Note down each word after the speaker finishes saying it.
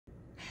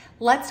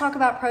Let's talk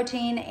about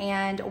protein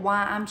and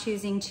why I'm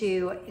choosing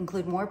to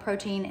include more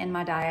protein in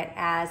my diet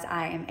as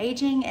I am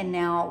aging and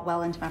now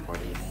well into my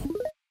 40s.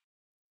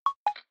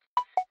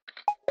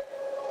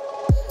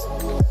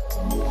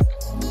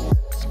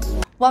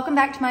 Welcome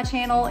back to my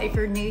channel. If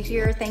you're new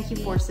here, thank you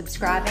for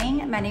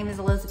subscribing. My name is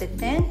Elizabeth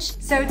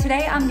Finch. So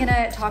today I'm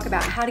gonna talk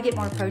about how to get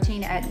more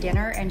protein at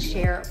dinner and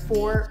share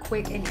 4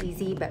 quick and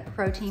easy but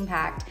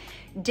protein-packed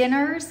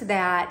dinners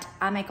that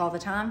I make all the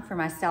time for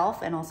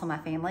myself and also my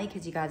family,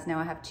 because you guys know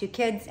I have 2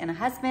 kids and a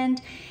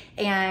husband,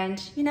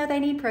 and you know they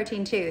need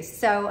protein too.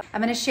 So I'm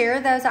gonna share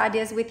those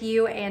ideas with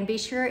you, and be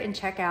sure and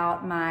check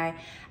out my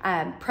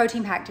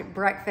protein-packed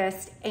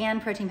breakfast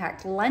and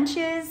protein-packed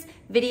lunches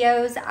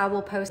videos. I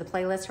will post the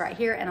playlist right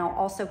here, and I'll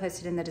also post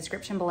it in the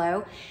description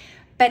below.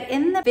 But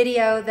in the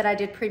video that I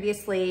did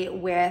previously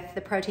with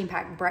the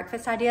protein-packed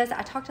breakfast ideas,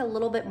 I talked a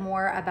little bit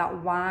more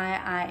about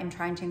why I am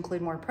trying to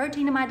include more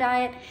protein in my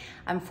diet.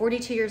 I'm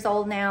 42 years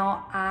old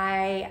now.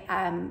 I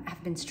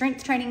have been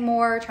strength training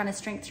more, trying to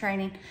strength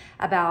training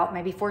about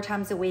maybe 4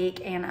 times a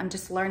week, and I'm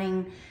just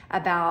learning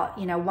about,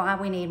 you know, why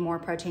we need more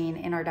protein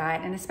in our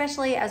diet. And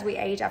especially as we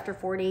age after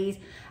 40s,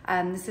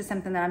 this is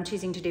something that I'm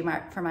choosing to do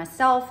for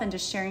myself and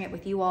just sharing it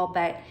with you all.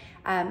 But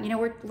you know,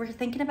 we're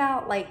thinking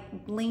about like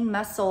lean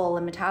muscle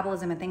and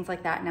metabolism and things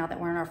like that now that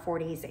we're in our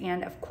 40s.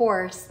 And of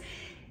course,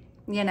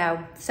 you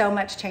know, so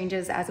much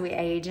changes as we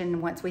age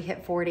and once we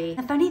hit 40.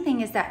 The funny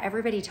thing is that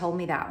everybody told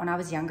me that when I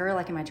was younger,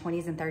 like in my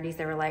 20s and 30s,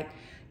 they were like,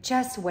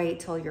 just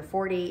wait till you're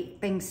 40.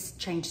 Things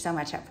change so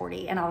much at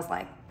 40. And I was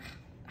like,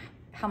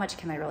 how much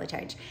can they really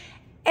change?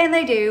 And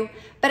they do,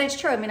 but it's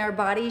true. I mean, our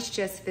bodies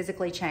just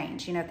physically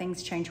change. You know,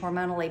 things change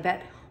hormonally,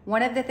 but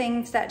one of the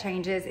things that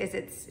changes is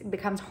it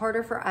becomes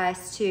harder for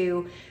us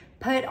to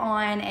put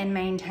on and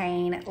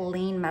maintain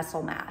lean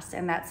muscle mass.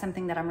 And that's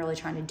something that I'm really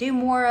trying to do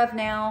more of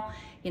now,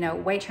 you know,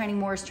 weight training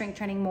more, strength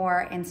training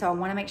more. And so I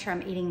wanna make sure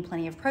I'm eating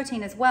plenty of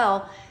protein as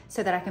well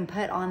so that I can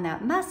put on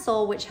that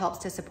muscle, which helps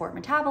to support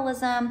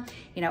metabolism.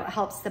 You know, it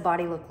helps the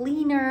body look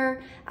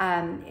leaner.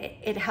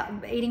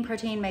 Eating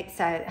protein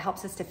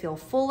helps us to feel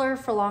fuller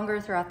for longer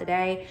throughout the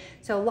day.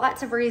 So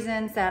lots of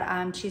reasons that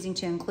I'm choosing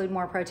to include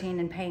more protein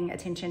and paying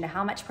attention to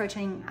how much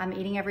protein I'm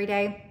eating every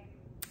day.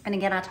 And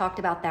again, I talked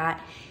about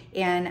that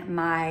in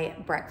my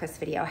breakfast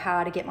video,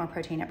 how to get more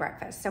protein at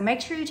breakfast. So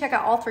make sure you check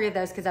out all 3 of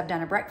those, because I've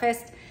done a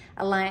breakfast,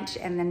 a lunch,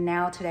 and then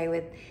now today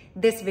with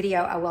this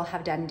video, I will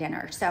have done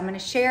dinner. So I'm gonna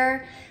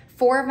share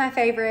 4 of my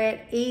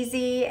favorite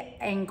easy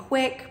and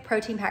quick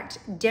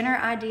protein-packed dinner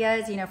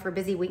ideas, you know, for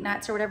busy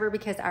weeknights or whatever,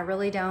 because I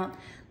really don't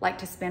like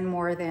to spend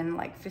more than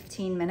like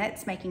 15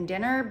 minutes making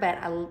dinner, but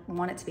I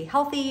want it to be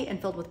healthy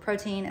and filled with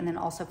protein, and then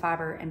also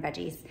fiber and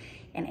veggies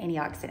and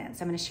antioxidants.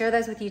 So I'm gonna share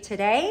those with you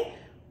today.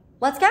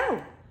 Let's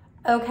go.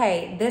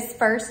 Okay, this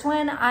first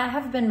one, I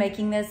have been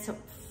making this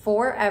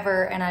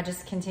forever, and I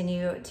just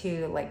continue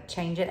to like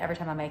change it every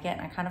time I make it,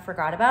 and I kind of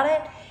forgot about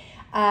it.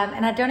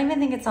 And I don't even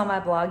think it's on my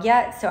blog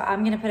yet, so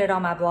I'm gonna put it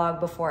on my blog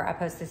before I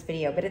post this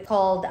video. But it's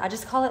called, I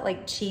just call it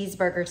like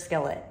cheeseburger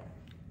skillet.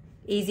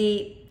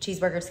 Easy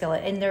cheeseburger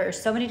skillet. And there are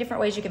so many different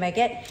ways you can make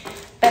it,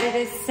 but it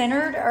is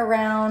centered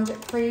around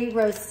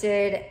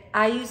pre-roasted.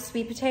 I use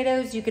sweet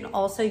potatoes. You can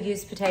also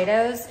use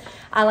potatoes.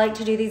 I like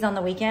to do these on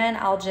the weekend.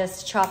 I'll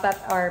just chop up,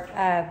 or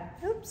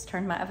oops,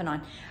 turned my oven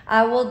on.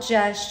 I will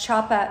just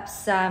chop up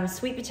some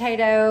sweet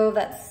potato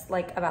that's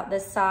like about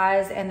this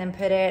size, and then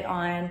put it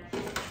on,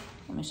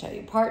 let me show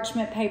you,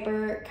 parchment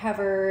paper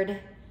covered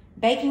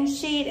baking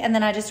sheet. And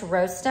then I just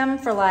roast them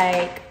for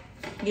like,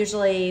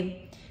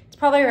 usually it's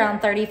probably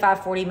around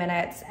 35-40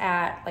 minutes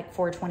at like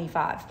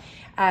 425.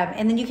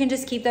 And then you can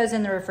just keep those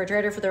in the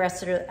refrigerator for the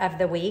rest of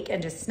the week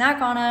and just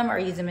snack on them or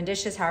use them in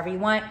dishes, however you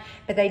want.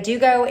 But they do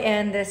go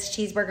in this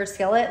cheeseburger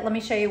skillet. Let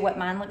me show you what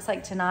mine looks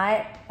like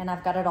tonight. And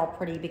I've got it all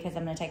pretty because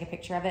I'm gonna take a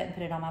picture of it and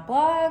put it on my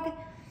blog.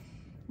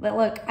 But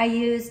look, I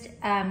used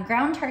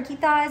ground turkey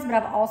thighs, but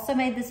I've also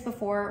made this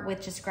before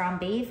with just ground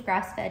beef,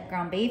 grass-fed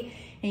ground beef.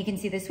 And you can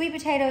see the sweet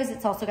potatoes.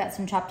 It's also got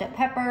some chopped up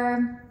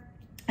pepper.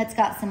 It's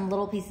got some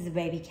little pieces of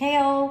baby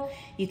kale.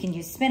 You can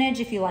use spinach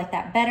if you like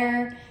that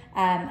better.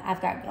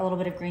 I've got a little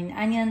bit of green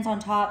onions on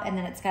top, and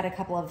then it's got a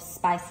couple of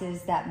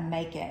spices that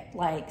make it,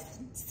 like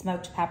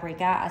smoked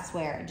paprika. I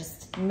swear, it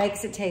just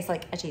makes it taste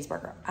like a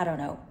cheeseburger. I don't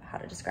know how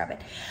to describe it.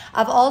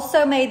 I've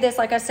also made this,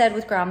 like I said,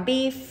 with ground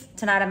beef.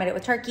 Tonight I made it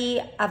with turkey.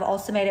 I've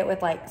also made it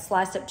with like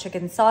sliced up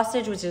chicken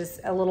sausage, which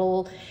is a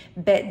little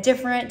bit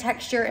different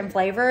texture and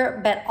flavor,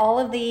 but all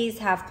of these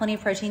have plenty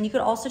of protein. You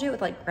could also do it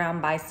with like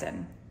ground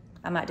bison.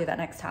 I might do that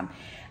next time.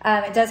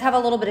 It does have a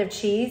little bit of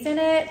cheese in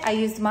it. I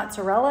used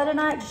mozzarella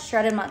tonight, just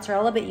shredded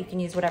mozzarella, but you can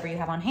use whatever you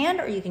have on hand,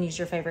 or you can use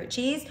your favorite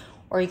cheese,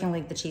 or you can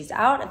leave the cheese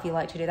out if you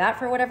like to do that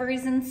for whatever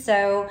reason.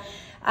 So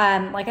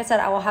like I said,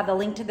 I will have the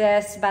link to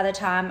this by the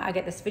time I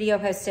get this video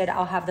posted.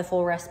 I'll have the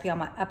full recipe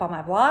up on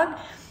my blog.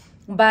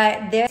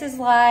 But this is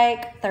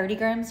like 30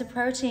 grams of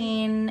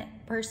protein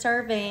per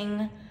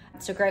serving.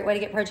 It's a great way to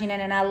get protein in,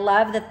 and I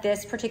love that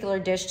this particular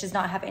dish does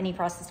not have any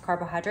processed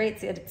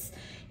carbohydrates. It's,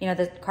 you know,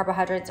 the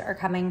carbohydrates are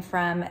coming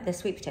from the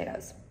sweet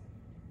potatoes.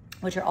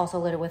 which are also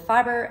loaded with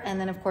fiber. And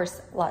then of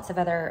course, lots of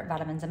other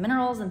vitamins and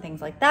minerals and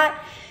things like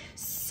that.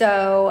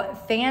 So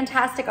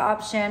fantastic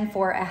option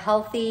for a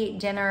healthy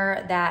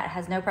dinner that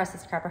has no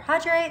processed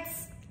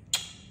carbohydrates.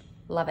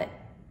 Love it.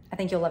 I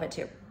think you'll love it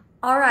too.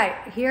 All right,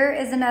 here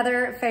is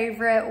another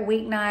favorite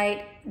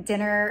weeknight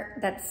dinner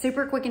that's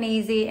super quick and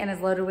easy and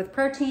is loaded with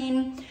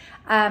protein.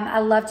 I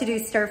love to do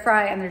stir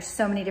fry, and there's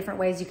so many different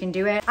ways you can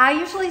do it. I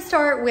usually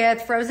start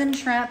with frozen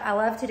shrimp. I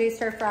love to do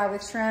stir fry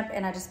with shrimp,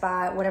 and I just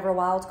buy whatever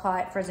wild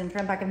caught frozen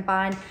shrimp I can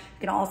find. You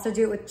can also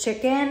do it with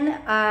chicken,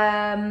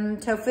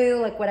 tofu,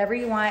 like whatever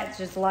you want. It's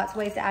just lots of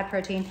ways to add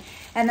protein.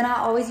 And then I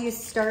always use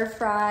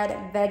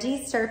stir-fried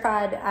veggies,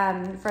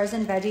 stir-fried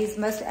frozen veggies.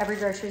 Most every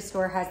grocery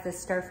store has this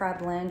stir-fry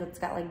blend. It's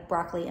got like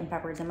broccoli and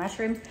peppers and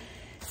mushrooms.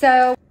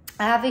 So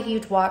I have a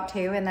huge wok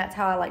too, and that's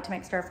how I like to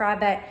make stir fry,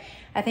 but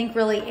I think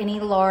really any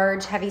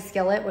large heavy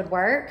skillet would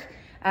work.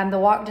 The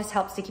wok just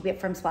helps to keep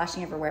it from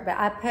splashing everywhere. But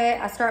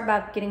I start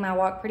by getting my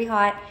wok pretty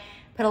hot,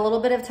 put a little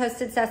bit of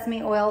toasted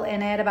sesame oil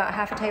in it, about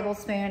half a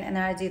tablespoon, and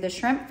then I do the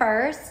shrimp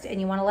first,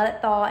 and you wanna let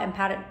it thaw and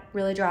pat it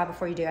really dry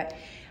before you do it.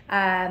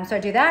 So I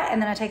do that,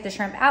 and then I take the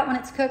shrimp out when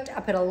it's cooked.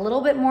 I put a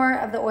little bit more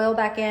of the oil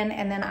back in,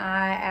 and then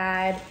I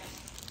add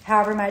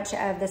however much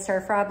of the stir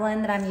fry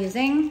blend that I'm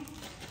using.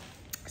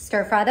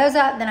 Stir fry those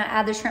up, then I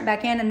add the shrimp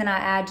back in, and then I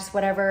add just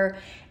whatever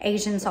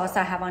Asian sauce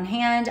I have on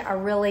hand. I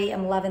really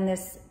am loving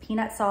this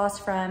peanut sauce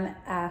from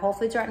Whole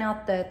Foods right now,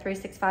 the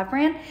 365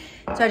 brand.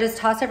 So I just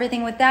toss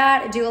everything with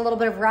that, do a little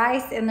bit of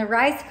rice in the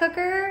rice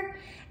cooker,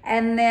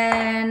 and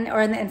then,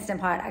 or in the Instant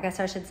Pot, I guess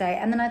I should say,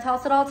 and then I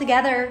toss it all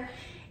together.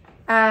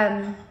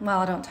 Well,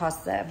 I don't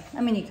toss I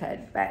mean, you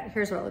could, but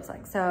here's what it looks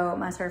like. So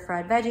my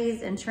stir-fried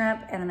veggies and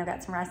shrimp, and then I've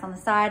got some rice on the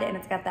side, and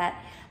it's got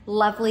that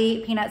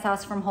lovely peanut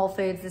sauce from Whole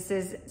Foods. This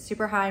is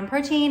super high in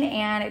protein,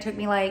 and it took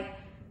me like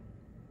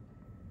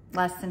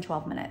less than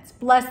 12 minutes,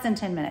 less than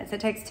 10 minutes.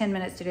 It takes 10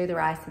 minutes to do the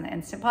rice in the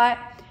Instant Pot,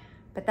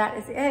 but that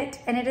is it.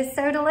 And it is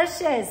so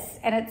delicious,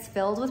 and it's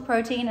filled with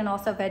protein and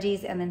also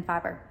veggies and then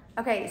fiber.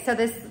 Okay, so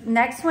this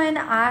next one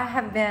I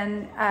have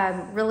been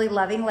really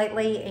loving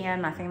lately,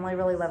 and my family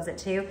really loves it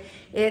too.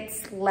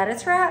 It's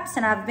lettuce wraps,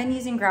 and I've been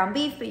using ground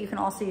beef, but you can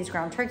also use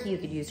ground turkey. You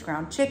could use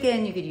ground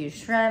chicken, you could use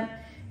shrimp.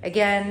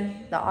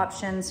 Again, the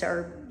options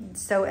are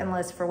so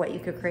endless for what you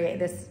could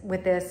create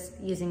with this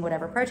using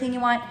whatever protein you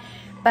want.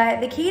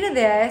 But the key to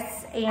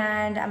this,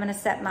 and I'm gonna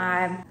set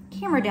my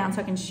camera down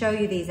so I can show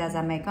you these as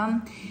I make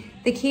them.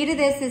 The key to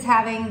this is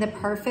having the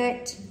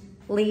perfect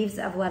leaves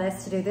of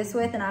lettuce to do this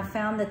with, and I've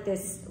found that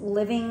this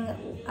living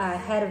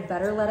head of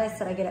butter lettuce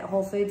that I get at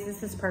Whole Foods,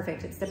 this is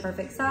perfect. It's the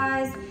perfect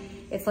size.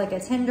 It's like a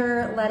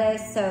tender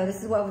lettuce, so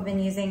this is what we've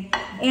been using.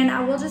 And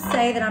I will just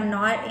say that I'm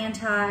not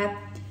anti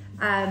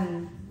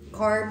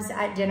carbs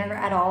at dinner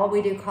at all.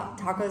 We do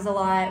tacos a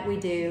lot. We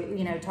do,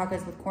 you know,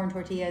 tacos with corn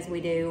tortillas.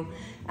 We do,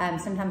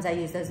 sometimes I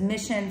use those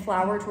Mission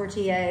flour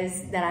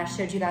tortillas that I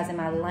showed you guys in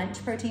my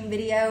lunch protein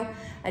video.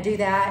 I do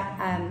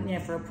that, you know,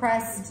 for a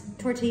pressed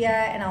tortilla,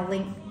 and I'll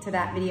link to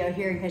that video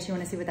here in case you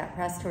want to see what that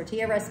pressed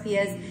tortilla recipe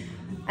is.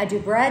 I do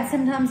bread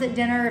sometimes at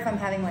dinner if I'm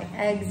having like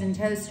eggs and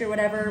toast or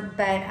whatever,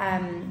 but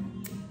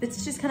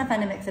it's just kind of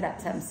fun to mix it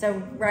up some. So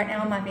right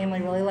now my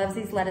family really loves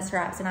these lettuce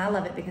wraps, and I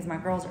love it because my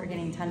girls are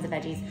getting tons of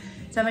veggies.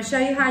 So I'm gonna show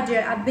you how I do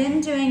it. I've been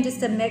doing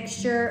just a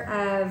mixture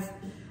of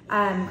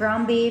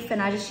ground beef,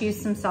 and I just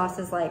use some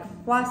sauces like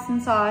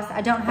Weston sauce. I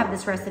don't have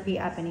this recipe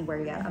up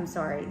anywhere yet, I'm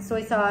sorry.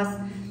 Soy sauce,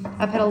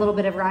 I put a little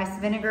bit of rice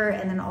vinegar,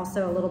 and then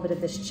also a little bit of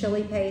this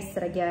chili paste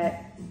that I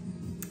get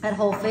at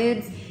Whole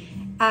Foods.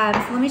 So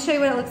let me show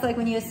you what it looks like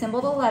when you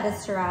assemble the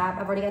lettuce wrap.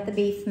 I've already got the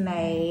beef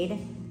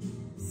made.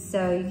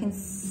 So you can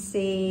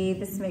see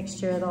this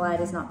mixture, the light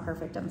is not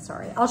perfect, I'm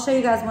sorry. I'll show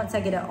you guys once I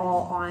get it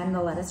all on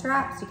the lettuce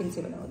wrap so you can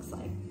see what it looks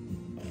like.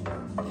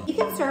 You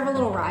can serve a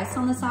little rice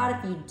on the side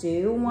if you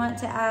do want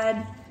to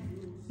add,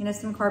 you know,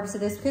 some carbs to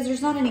this, because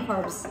there's not any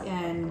carbs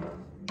in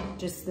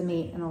just the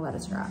meat and the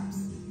lettuce wraps.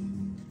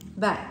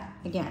 But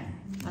again,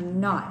 I'm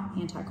not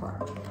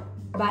anti-carb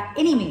by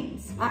any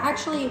means. I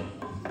actually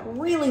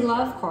really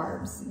love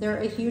carbs. They're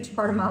a huge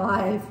part of my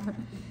life.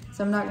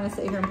 So I'm not gonna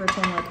sit here and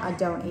pretend like I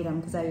don't eat them,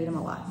 because I eat them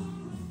a lot.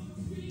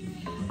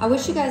 I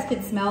wish you guys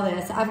could smell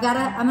this. I'm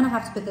gonna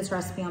have to put this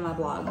recipe on my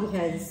blog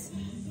because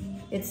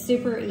it's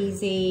super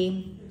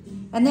easy.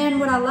 And then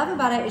what I love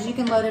about it is you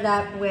can load it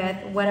up with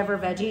whatever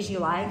veggies you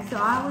like. So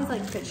I always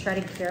like to put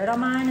shredded carrot on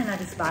mine, and I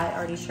just buy it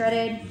already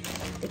shredded.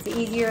 It's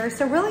easier.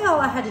 So really all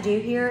I had to do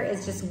here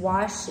is just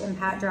wash and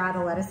pat dry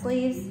the lettuce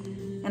leaves.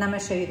 And I'm gonna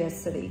show you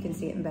this so that you can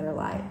see it in better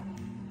light.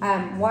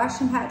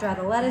 Wash and pat dry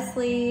the lettuce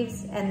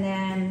leaves, and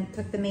then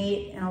cook the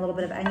meat and a little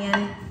bit of onion.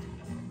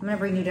 I'm gonna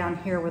bring you down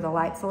here where the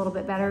light's a little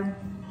bit better.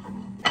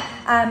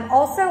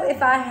 Also,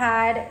 if I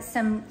had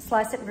some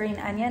sliced up green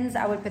onions,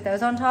 I would put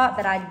those on top,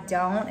 but I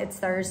don't. It's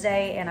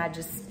Thursday, and I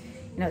just,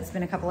 you know, it's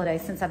been a couple of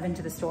days since I've been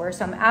to the store,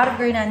 so I'm out of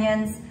green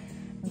onions.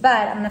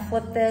 But I'm gonna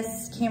flip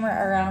this camera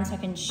around so I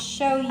can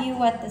show you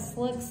what this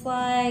looks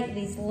like.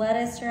 These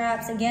lettuce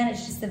wraps, again,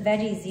 it's just the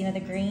veggies, you know,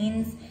 the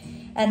greens.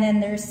 And then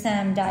there's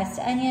some diced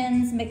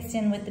onions mixed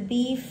in with the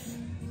beef.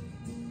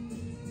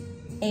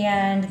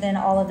 And then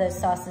all of those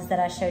sauces that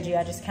I showed you,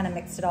 I just kind of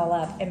mixed it all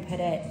up and put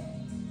it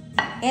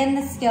in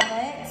the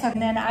skillet. So,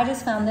 and then I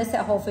just found this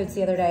at Whole Foods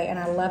the other day and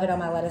I love it on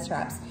my lettuce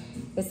wraps.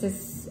 This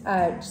is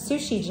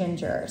sushi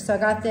ginger. So I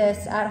got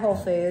this at Whole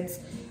Foods.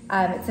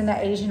 It's in the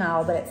Asian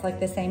aisle, but it's like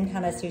the same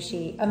kind of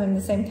sushi. I mean,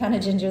 the same kind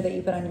of ginger that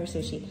you put on your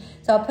sushi.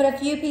 So I'll put a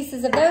few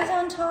pieces of those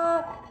on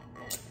top.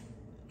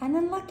 And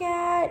then look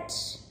at,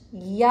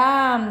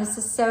 yum. This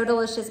is so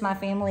delicious. My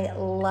family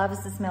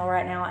loves this meal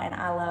right now, and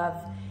I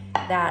love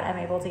that I'm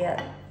able to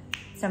get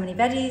so many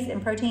veggies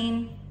and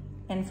protein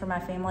in for my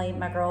family,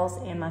 my girls,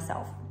 and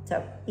myself.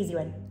 So easy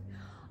win.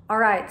 All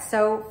right,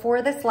 so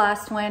for this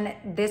last one,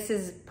 this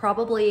is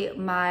probably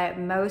my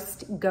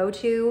most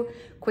go-to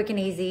quick and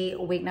easy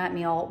weeknight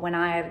meal when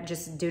I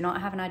just do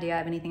not have an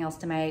idea of anything else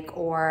to make,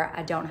 or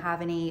I don't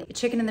have any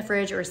chicken in the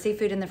fridge or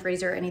seafood in the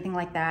freezer or anything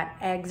like that.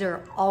 Eggs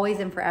are always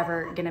and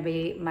forever gonna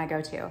be my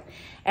go-to.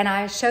 And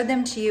I showed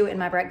them to you in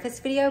my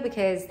breakfast video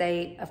because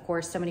they, of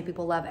course, so many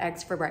people love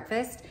eggs for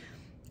breakfast.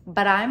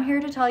 But I'm here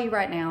to tell you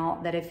right now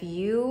that if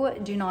you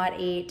do not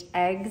eat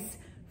eggs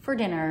for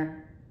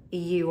dinner,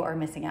 you are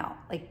missing out.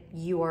 Like,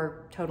 you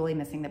are totally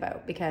missing the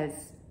boat, because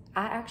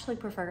I actually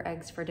prefer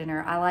eggs for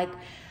dinner. I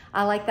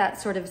like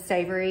that sort of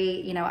savory,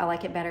 you know, I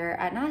like it better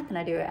at night than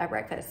I do at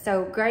breakfast.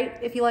 So great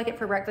if you like it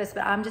for breakfast,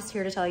 but I'm just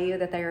here to tell you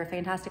that they are a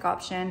fantastic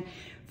option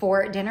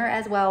for dinner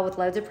as well, with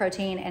loads of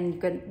protein,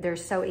 and good, they're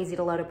so easy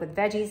to load up with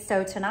veggies.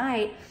 So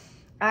tonight,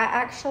 I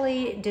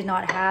actually did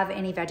not have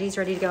any veggies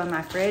ready to go in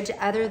my fridge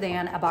other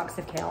than a box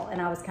of kale,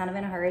 and I was kind of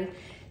in a hurry.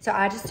 So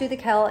I just threw the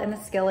kale in the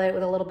skillet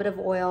with a little bit of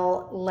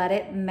oil, let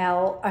it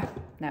melt.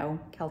 No,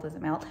 kale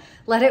doesn't melt.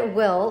 Let it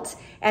wilt,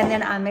 and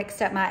then I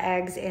mixed up my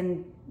eggs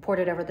and poured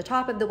it over the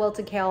top of the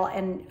wilted kale.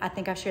 And I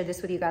think I've shared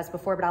this with you guys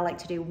before, but I like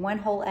to do one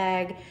whole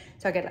egg,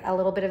 so I get a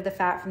little bit of the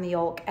fat from the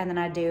yolk, and then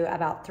I do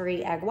about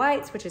 3 egg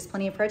whites, which is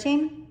plenty of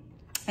protein.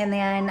 And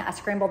then I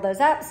scrambled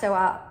those up, so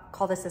I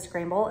call this a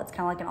scramble. It's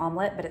kind of like an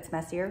omelet, but it's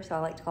messier, so I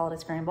like to call it a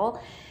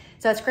scramble.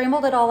 So I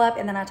scrambled it all up,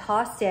 and then I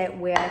tossed it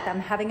with, I'm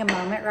having a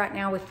moment right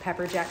now with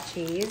pepper jack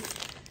cheese.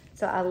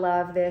 So I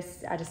love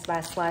this. I just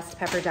buy sliced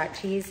pepper jack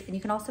cheese, and you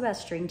can also buy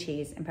string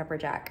cheese and pepper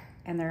jack,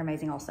 and they're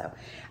amazing also.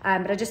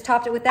 But I just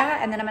topped it with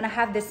that, and then I'm gonna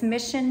have this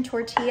mission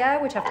tortilla,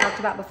 which I've talked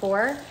about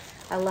before.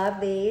 I love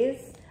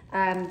these.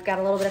 Got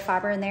a little bit of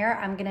fiber in there.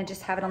 I'm gonna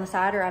just have it on the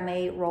side, or I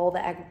may roll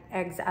the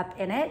eggs up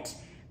in it.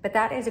 But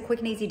that is a quick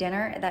and easy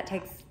dinner. That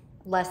takes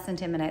less than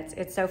 10 minutes.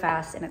 It's so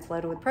fast, and it's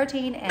loaded with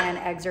protein, and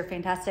eggs are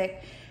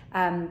fantastic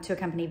to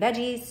accompany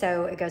veggies.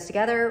 So it goes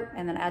together,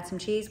 and then add some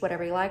cheese,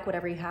 whatever you like,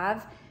 whatever you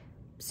have.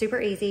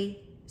 Super easy,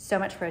 so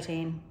much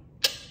protein.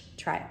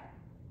 Try it.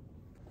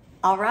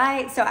 All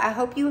right, so I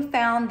hope you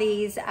found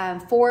these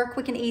 4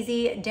 quick and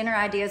easy dinner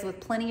ideas with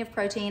plenty of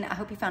protein. I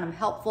hope you found them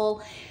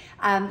helpful.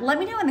 Let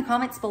me know in the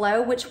comments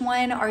below, which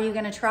one are you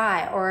gonna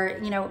try? Or,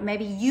 you know,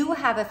 maybe you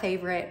have a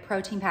favorite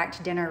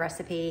protein-packed dinner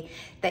recipe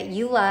that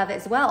you love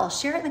as well.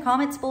 Share it in the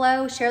comments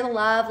below, share the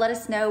love, let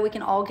us know. We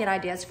can all get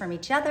ideas from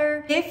each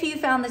other. If you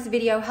found this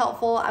video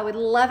helpful, I would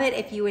love it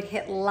if you would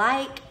hit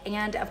like,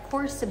 and of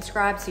course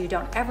subscribe so you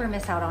don't ever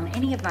miss out on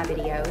any of my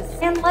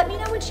videos. And let me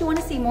know what you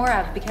wanna see more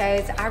of,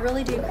 because I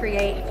really do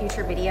create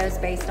future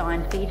videos based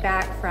on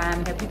feedback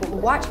from the people who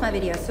watch my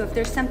videos. So if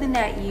there's something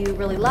that you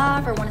really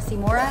love or wanna see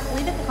more of,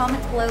 leave it in the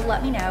comments below,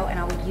 let me know, and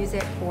I will use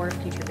it for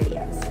future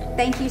videos.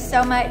 Thank you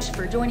so much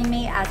for joining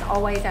me. As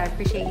always, I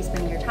appreciate you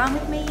spending your time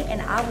with me,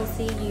 and I will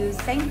see you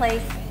same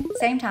place,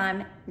 same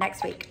time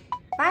next week.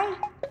 Bye.